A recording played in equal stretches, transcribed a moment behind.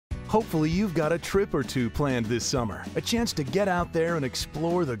Hopefully you've got a trip or two planned this summer, a chance to get out there and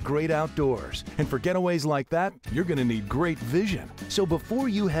explore the great outdoors. And for getaways like that, you're going to need great vision. So before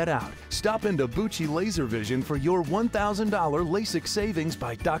you head out, stop into Bucci Laser Vision for your $1,000 LASIK savings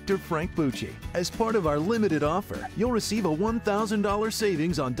by Dr. Frank Bucci. As part of our limited offer, you'll receive a $1,000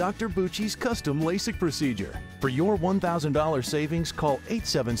 savings on Dr. Bucci's custom LASIK procedure. For your $1,000 savings, call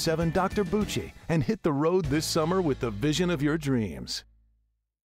 877-DR-BUCCI and hit the road this summer with the vision of your dreams.